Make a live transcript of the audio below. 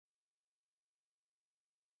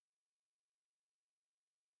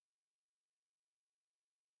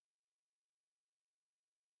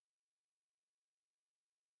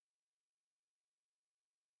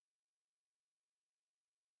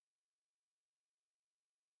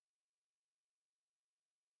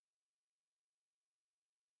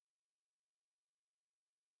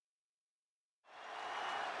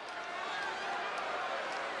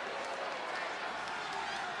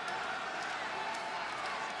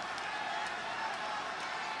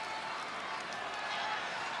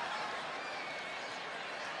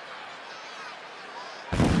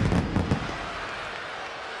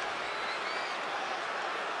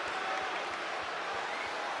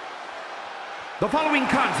The following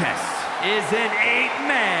contest is an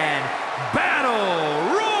 8-man battle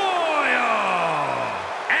royal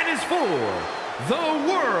and is for the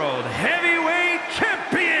World Heavyweight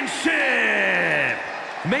Championship.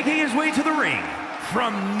 Making his way to the ring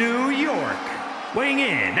from New York, weighing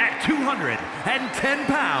in at 210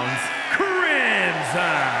 pounds,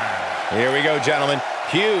 Crimson. Here we go, gentlemen.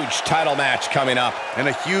 Huge title match coming up. And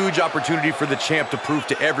a huge opportunity for the champ to prove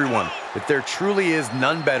to everyone that there truly is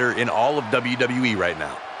none better in all of WWE right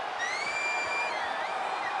now.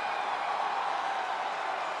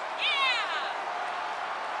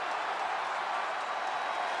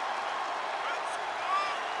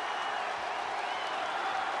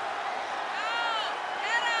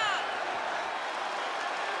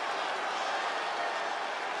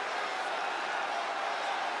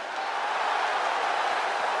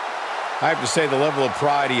 I have to say the level of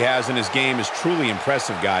pride he has in his game is truly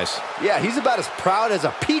impressive, guys. Yeah, he's about as proud as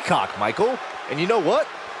a peacock, Michael. And you know what?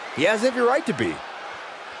 He has every right to be.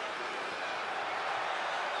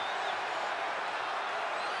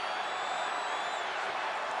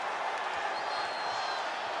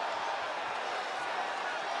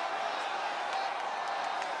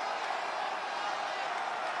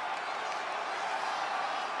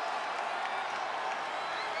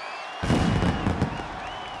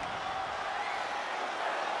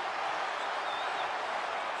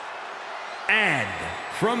 And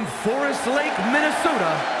from Forest Lake,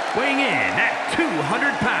 Minnesota, weighing in at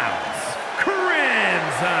 200 pounds,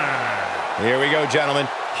 Crimson. Here we go, gentlemen.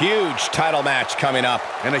 Huge title match coming up.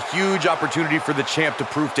 And a huge opportunity for the champ to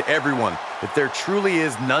prove to everyone that there truly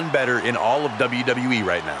is none better in all of WWE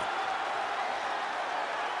right now.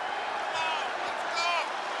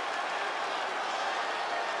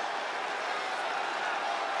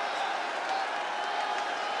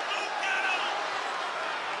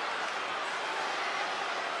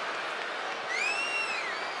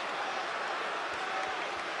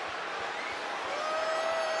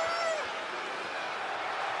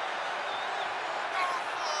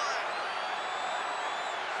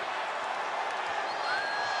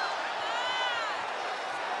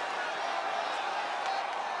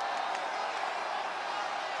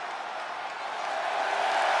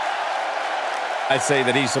 I'd say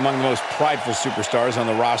that he's among the most prideful superstars on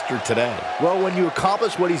the roster today. Well, when you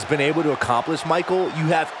accomplish what he's been able to accomplish, Michael, you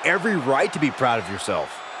have every right to be proud of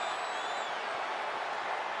yourself.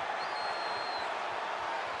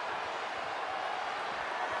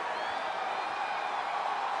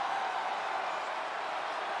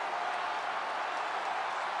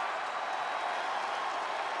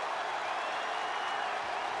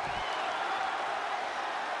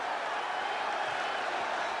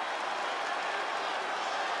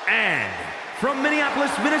 And from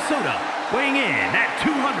Minneapolis, Minnesota, weighing in at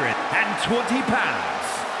 220 pounds,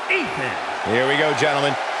 Ethan. Here we go,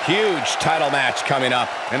 gentlemen. Huge title match coming up.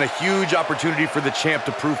 And a huge opportunity for the champ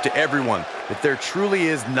to prove to everyone that there truly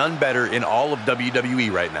is none better in all of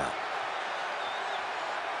WWE right now.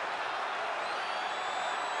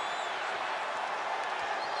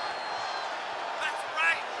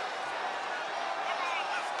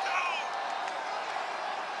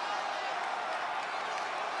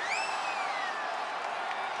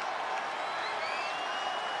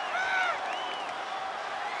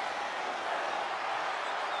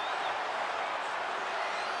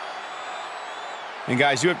 And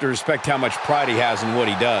guys, you have to respect how much pride he has in what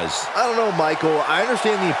he does. I don't know, Michael. I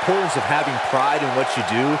understand the importance of having pride in what you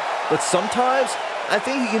do, but sometimes I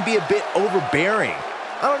think he can be a bit overbearing.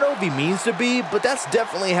 I don't know if he means to be, but that's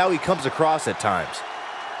definitely how he comes across at times.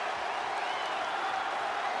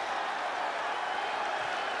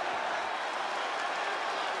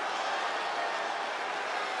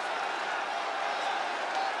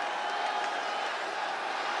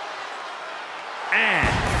 And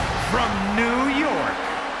from New York,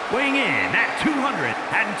 weighing in at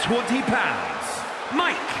 220 pounds,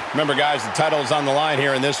 Mike. Remember, guys, the title is on the line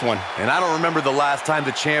here in this one. And I don't remember the last time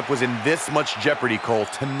the champ was in this much jeopardy, Cole.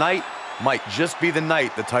 Tonight might just be the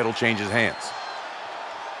night the title changes hands.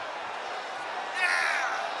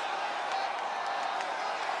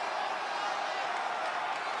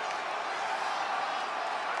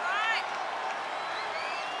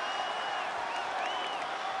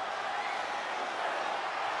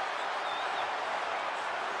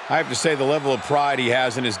 I have to say the level of pride he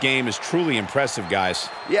has in his game is truly impressive, guys.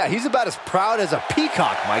 Yeah, he's about as proud as a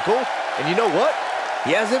peacock, Michael. And you know what?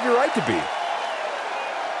 He has every right to be.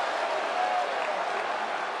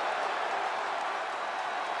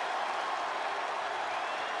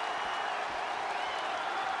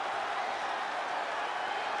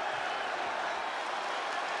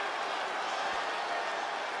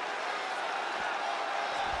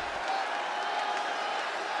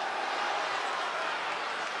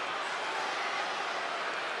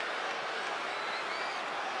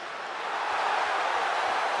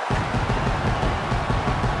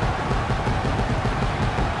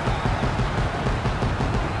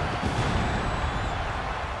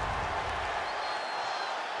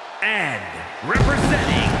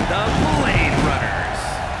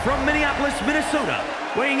 Minnesota,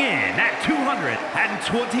 weighing in at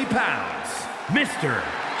 220 pounds, Mr.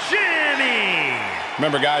 Jimmy.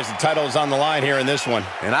 Remember, guys, the title is on the line here in this one.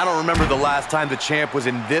 And I don't remember the last time the champ was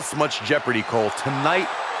in this much jeopardy, Cole. Tonight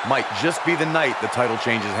might just be the night the title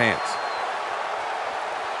changes hands.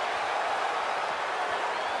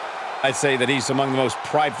 I'd say that he's among the most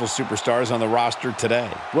prideful superstars on the roster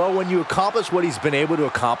today. Well, when you accomplish what he's been able to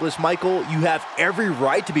accomplish, Michael, you have every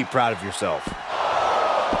right to be proud of yourself.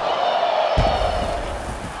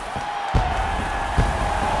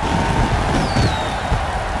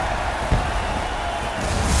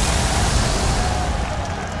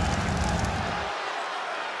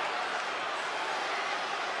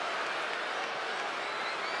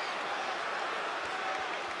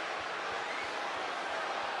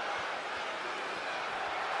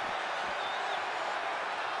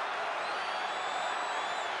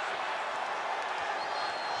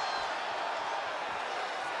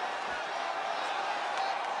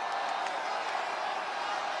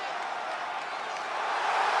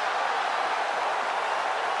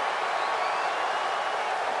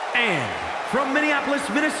 And from Minneapolis,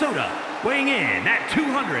 Minnesota, weighing in at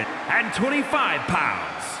 225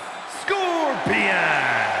 pounds,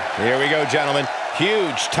 Scorpion. Here we go, gentlemen.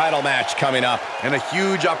 Huge title match coming up. And a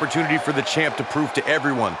huge opportunity for the champ to prove to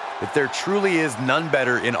everyone that there truly is none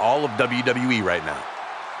better in all of WWE right now.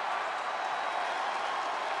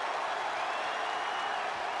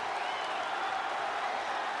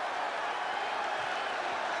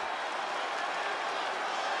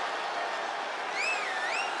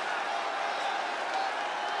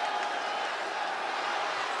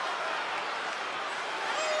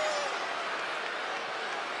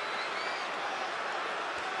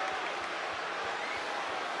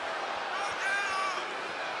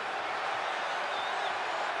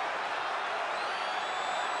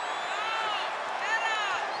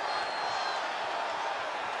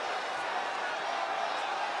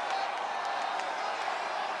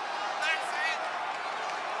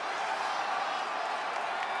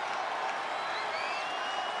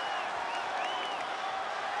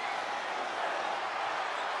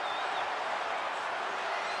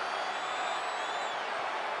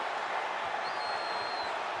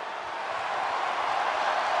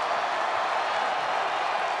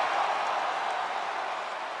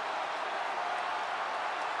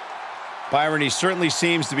 Byron, he certainly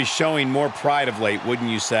seems to be showing more pride of late, wouldn't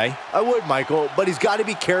you say? I would, Michael, but he's got to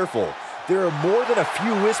be careful. There are more than a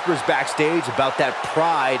few whispers backstage about that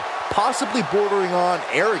pride, possibly bordering on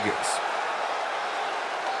arrogance.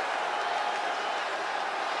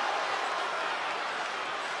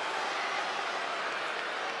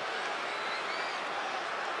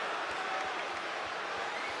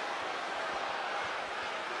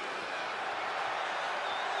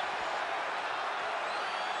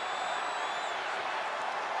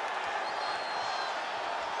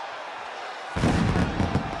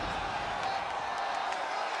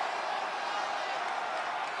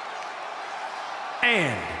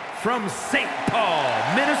 And from St. Paul,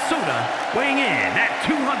 Minnesota, weighing in at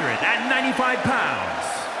 295 pounds,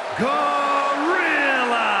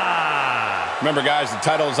 Gorilla. Remember, guys, the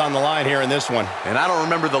title is on the line here in this one. And I don't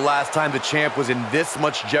remember the last time the champ was in this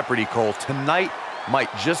much jeopardy, Cole. Tonight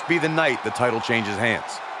might just be the night the title changes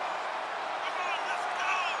hands.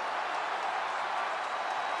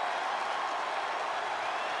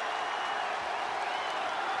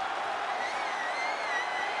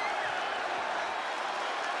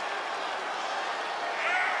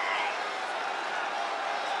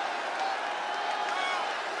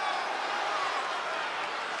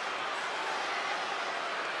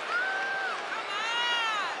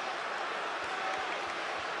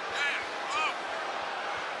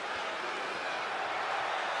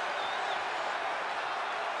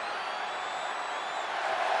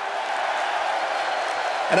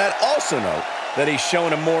 And I'd also note that he's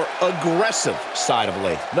shown a more aggressive side of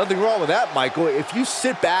late. Nothing wrong with that, Michael. If you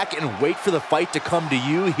sit back and wait for the fight to come to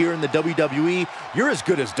you here in the WWE, you're as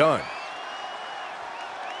good as done.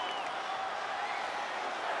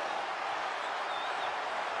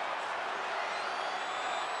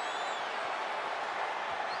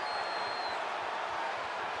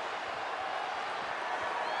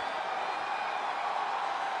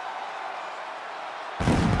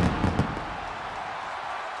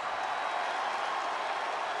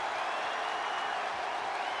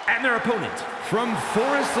 And their opponent from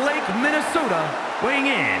Forest Lake, Minnesota, weighing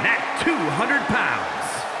in at 200 pounds,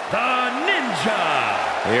 the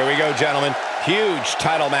Ninja. Here we go, gentlemen. Huge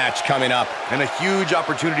title match coming up. And a huge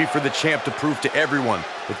opportunity for the champ to prove to everyone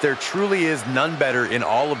that there truly is none better in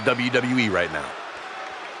all of WWE right now.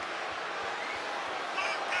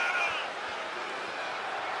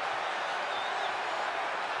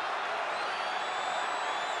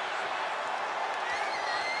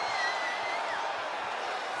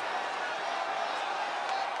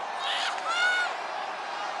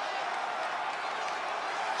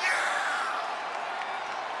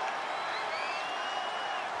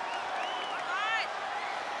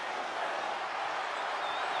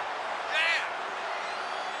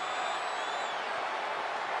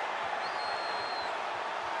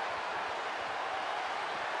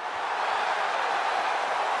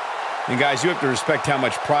 And guys, you have to respect how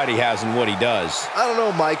much pride he has in what he does. I don't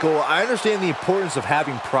know, Michael. I understand the importance of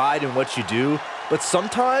having pride in what you do, but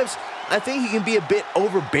sometimes I think he can be a bit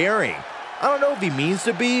overbearing. I don't know if he means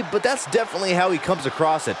to be, but that's definitely how he comes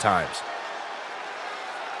across at times.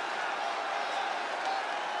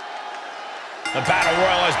 The battle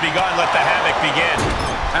royal has begun. Let the havoc begin.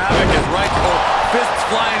 Havoc is right, Cole. Fists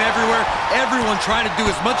flying everywhere. Everyone trying to do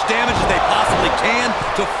as much damage as they possibly can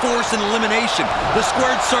to force an elimination. The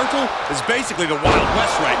squared circle is basically the Wild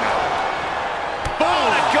West right now.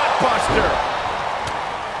 Boom! A gut buster.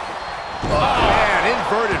 Oh, man,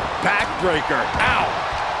 inverted backbreaker. Ow!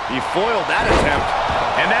 He foiled that attempt.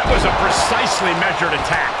 And that was a precisely measured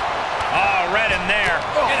attack. Oh, right in there.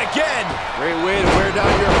 Oh. And again. Great way to wear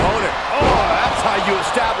down your opponent. Oh, that's how you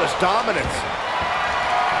establish dominance.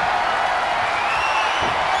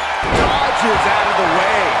 Dodges out of the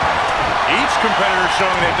way. Each competitor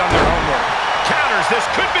showing they've done their homework. Counters. This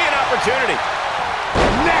could be an opportunity.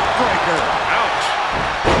 Neck breaker. Ouch.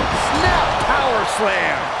 Snap power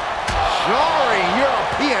slam. Jarring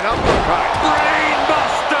European uppercut. Brain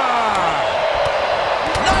buster.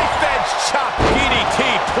 Knife edge chop. DDT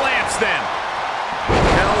plants them.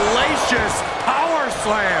 Hellacious power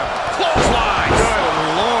slam. Clothesline. Good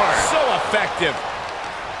Lord. So effective.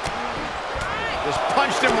 Just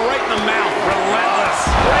punched him right in the mouth. Relentless.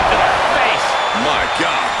 Right to the face. My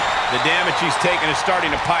God. The damage he's taken is starting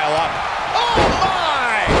to pile up. Oh,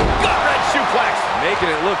 my! Gut-wrench suplex. Making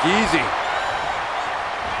it look easy.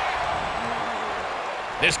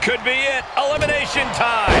 This could be it. Elimination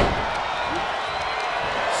time.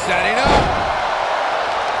 Setting up.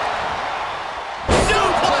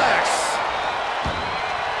 Suplex.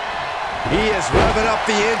 He is revving up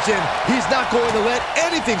the engine. He's not going to let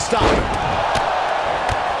anything stop him.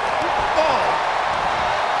 Oh.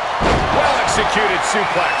 Well-executed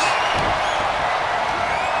suplex.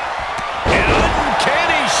 An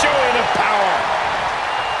uncanny showing of power.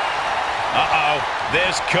 Uh-oh.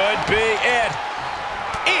 This could be it.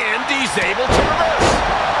 And he's able to reverse.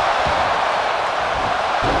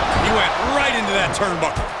 He went right into that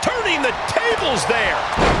turnbuckle. Turning the tables there.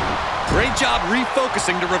 Great job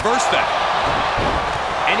refocusing to reverse that.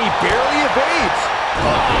 And he barely evades.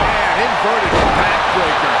 Oh, man, inverted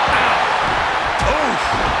backbreaker. Ow. Oof.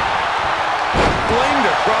 Flamed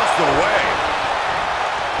across the way.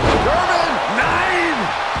 German 9.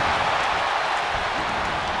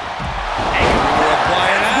 Apply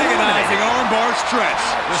an agonizing armbar stretch.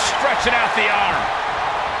 Just stretching out the arm.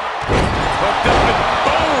 Hooked up and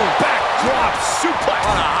boom! Backdrop suplex.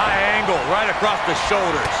 On a high angle, right across the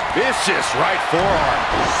shoulders. Vicious right forearm.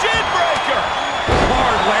 Shin breaker.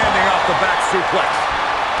 Hard landing off the back suplex.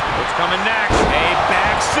 What's coming next? A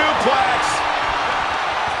back suplex.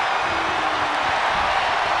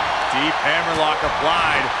 Deep hammerlock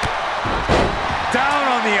applied. Down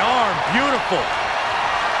on the arm. Beautiful.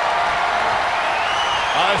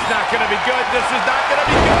 Oh, it's not going to be good. This is not going to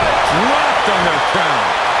be good. Dropped on their crown.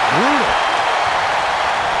 Brutal.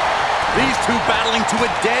 These two battling to a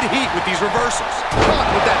dead heat with these reversals.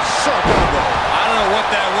 Caught with that sharp elbow. I don't know what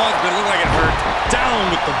that was, but it looked like it hurt.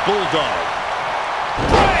 Down with the bulldog.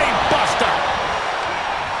 Brain buster.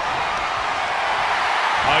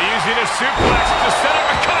 Using a suplex to set up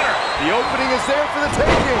a cutter. The opening is there for the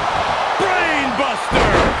taking. Brain buster.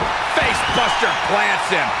 Face buster plants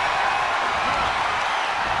him.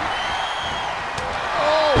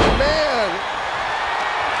 Oh, man.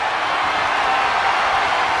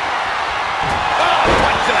 Oh,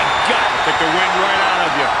 punch to the gut. Took the wind right out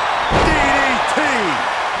of you. DDT.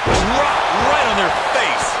 Drop right on their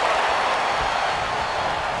face.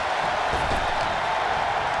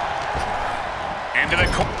 Into the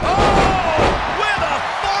corner. Oh, with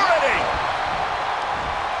authority.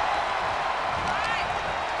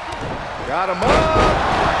 Got him up.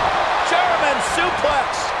 German suplex.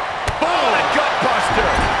 Boom, a gut buster.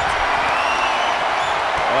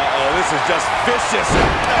 Uh-oh, this is just vicious. Oh,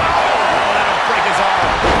 that'll break his arm.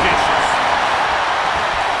 Vicious.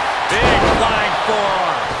 Big flying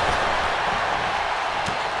forearm.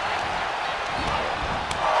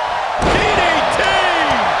 DDT.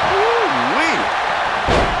 Woo-wee.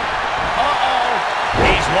 Uh-oh.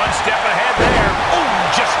 He's one step ahead there. Oh,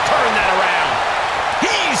 just turn that around.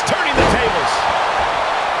 He's turning the tables.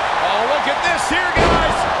 Oh, look at this here,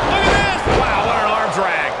 guys. Look at this. Wow, what an arm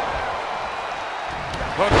drag.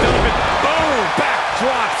 Hooked up and boom,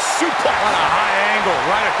 backdrop suplex. On a high angle,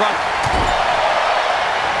 right across.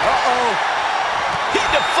 Uh-oh. He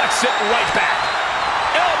deflects it right back.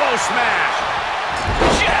 Elbow smash.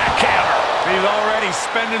 Jackhammer. He's already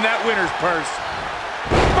spending that winner's purse.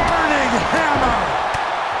 Burning hammer.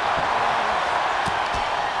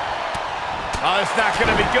 Oh, it's not going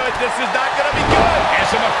to be good. This is not going to be good. And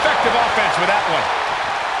some effective offense with that one.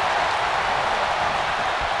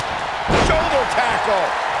 Shoulder tackle.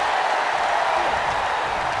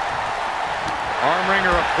 Arm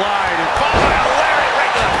wringer applied. And followed by a lariat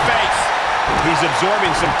right to the face. He's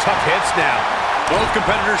absorbing some tough hits now. Both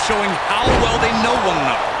competitors showing how well they know one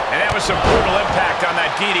another. And that was some brutal impact on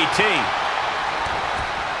that DDT.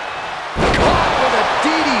 Caught with a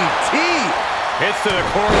DDT. Hits to the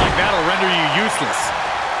core like that will render you useless.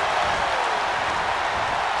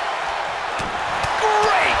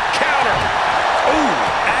 Great counter. Ooh,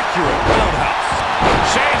 accurate roundhouse.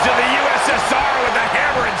 Shades of the USSR with the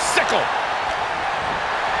hammer and sickle.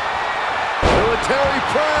 Military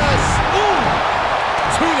press. Ooh,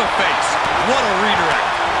 to the face. What a redirect.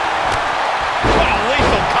 What a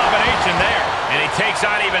lethal combination there. And he takes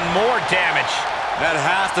on even more damage. That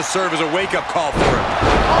has to serve as a wake-up call for him.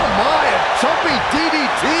 Oh my, a jumping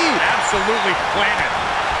DDT. Absolutely planted.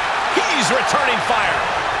 He's returning fire.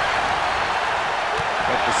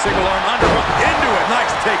 But the single arm underhook into it.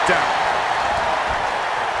 Nice takedown.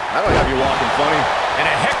 That'll have you walking funny. And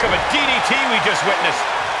a heck of a DDT we just witnessed.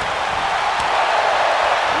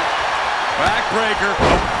 Backbreaker.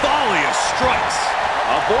 A volley of strikes.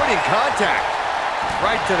 Avoiding contact.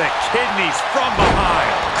 Right to the kidneys from behind.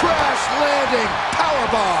 Crash landing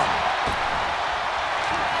powerbomb.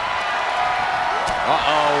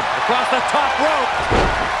 Uh-oh. Across the top rope.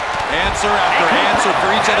 Answer after answer for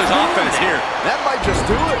each other's offense here. That might just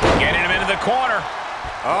do it. Getting him into the corner.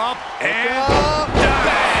 Up and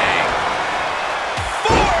Bang!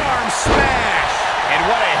 Forearm smash! And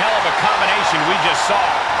what a hell of a combination we just saw.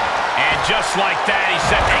 And just like that, he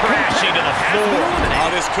sent it crashing to the floor. Oh,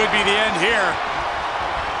 this could be the end here.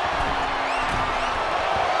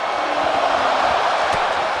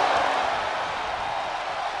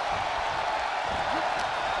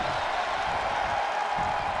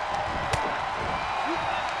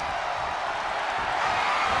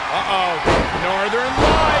 Uh-oh. Northern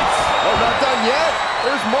Lights. Oh, not done yet.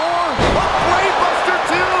 There's more. A brainbuster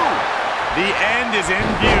too. The end is in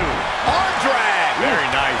view. Arm drag. Very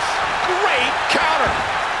nice. Great counter.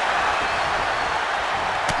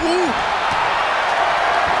 Ooh.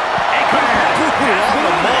 On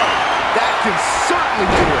the mark. That can certainly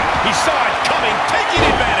do it. He saw it coming, taking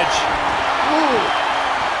advantage. Ooh.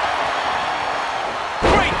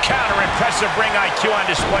 Great counter. Impressive ring IQ on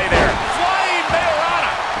display there. Flying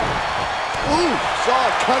Majorana. Ooh. Saw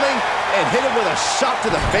it coming and hit him with a shot to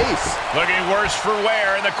the face. Looking worse for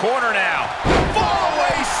wear in the corner now.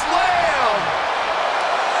 Fallaway slam.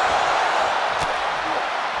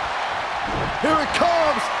 Here it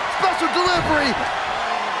comes. Special delivery.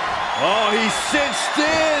 Oh, he's cinched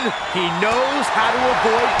in. He knows how to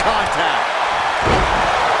avoid contact.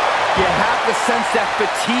 You have to sense that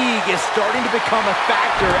fatigue is starting to become a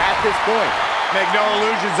factor at this point. Make no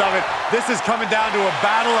illusions of it. This is coming down to a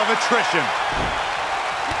battle of attrition.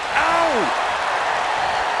 Ow!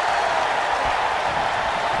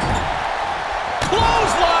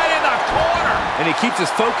 Clothesline in the corner. And he keeps his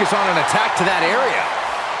focus on an attack to that area.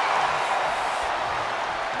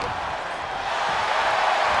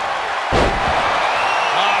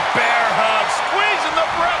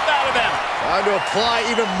 Trying to apply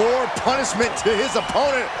even more punishment to his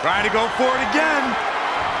opponent. Trying to go for it again.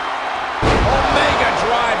 Omega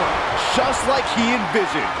driver. Just like he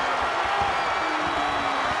envisioned.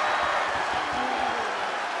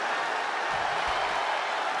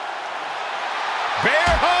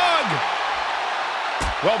 Bear hug.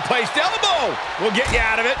 Well-placed elbow. We'll get you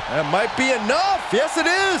out of it. That might be enough. Yes, it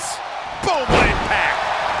is. Boom,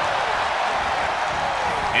 impact.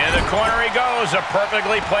 In the corner he goes, a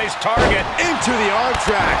perfectly placed target. Into the arm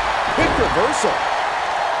track. Quick reversal.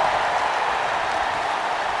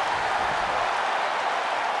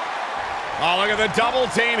 Oh, look at the double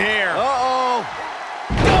team here. Uh-oh.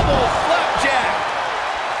 Double flapjack.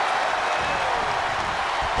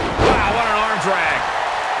 Wow, what an arm drag.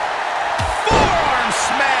 Forearm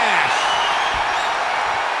smash.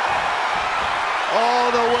 All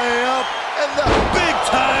the way up. And the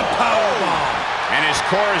big-time powerbomb. And his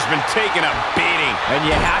core has been taking a beating. And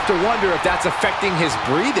you have to wonder if that's affecting his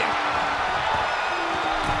breathing.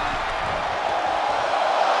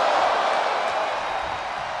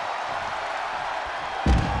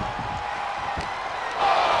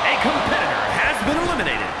 A competitor has been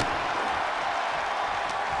eliminated.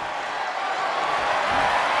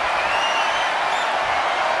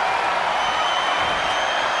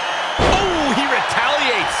 Oh, he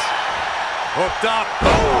retaliates. Hooked up.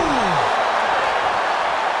 Boom!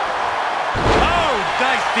 Oh,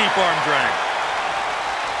 nice deep arm drag.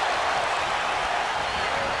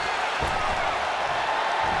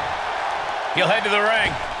 He'll head to the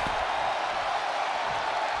ring.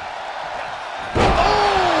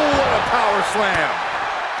 Oh, what a power slam.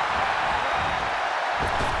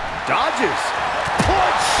 Dodges.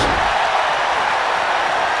 Punch.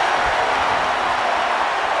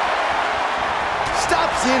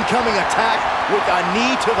 Stops the incoming attack with a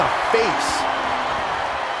knee to the face.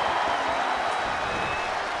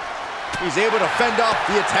 He's able to fend off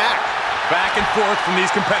the attack. Back and forth from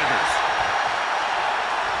these competitors.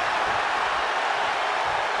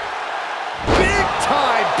 Big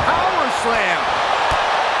time power slam.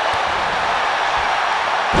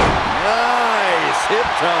 Nice hip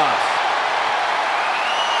toss.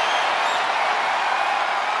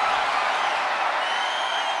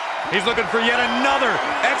 He's looking for yet another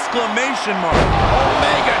exclamation mark.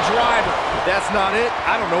 Omega driver. If that's not it,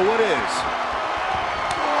 I don't know what is.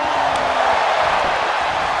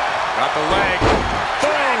 Got the leg.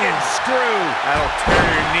 Bang and screw. That'll tear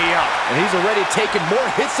your knee up. And he's already taken more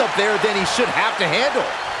hits up there than he should have to handle.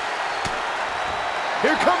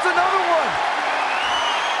 Here comes another one.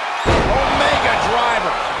 Omega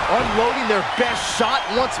driver. Unloading their best shot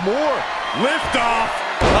once more. Lift off.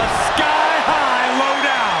 A sky-high low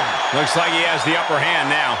down. Looks like he has the upper hand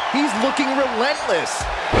now. He's looking relentless.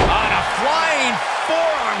 On a flying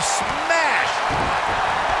forearm smash.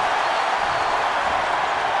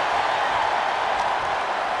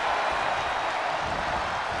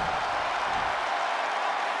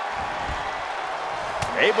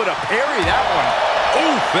 Able to parry that one.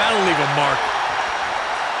 Oof, that'll leave a mark.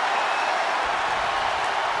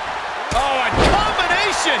 Oh, a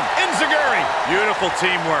combination. Enziguri. Beautiful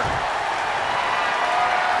teamwork.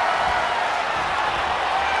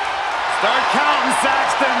 Start counting,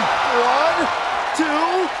 Saxton. 1,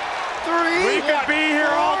 2, 3. We could be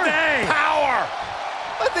here all day. Power.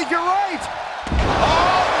 I think you're right.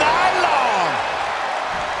 All night long.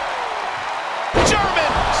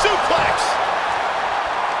 German suplex.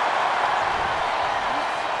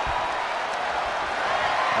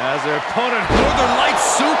 As their opponent, Northern Lights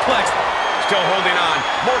suplex. Still holding on.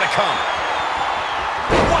 More to come.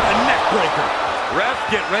 What a neck breaker. Ref,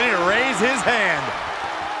 get ready to raise his hand.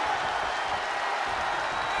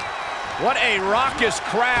 What a raucous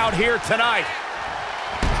crowd here tonight.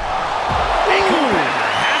 A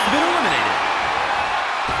competitor has been eliminated.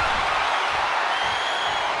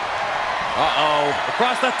 Uh-oh,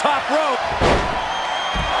 across the top rope.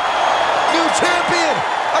 New champion.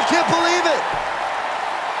 I can't believe it.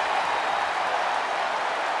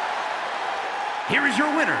 Here is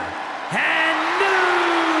your winner, and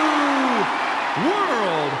new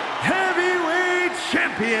World Heavyweight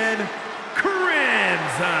Champion,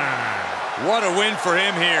 Crimson. What a win for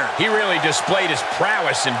him here. He really displayed his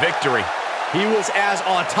prowess in victory. He was as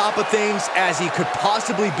on top of things as he could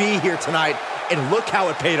possibly be here tonight, and look how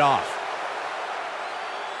it paid off.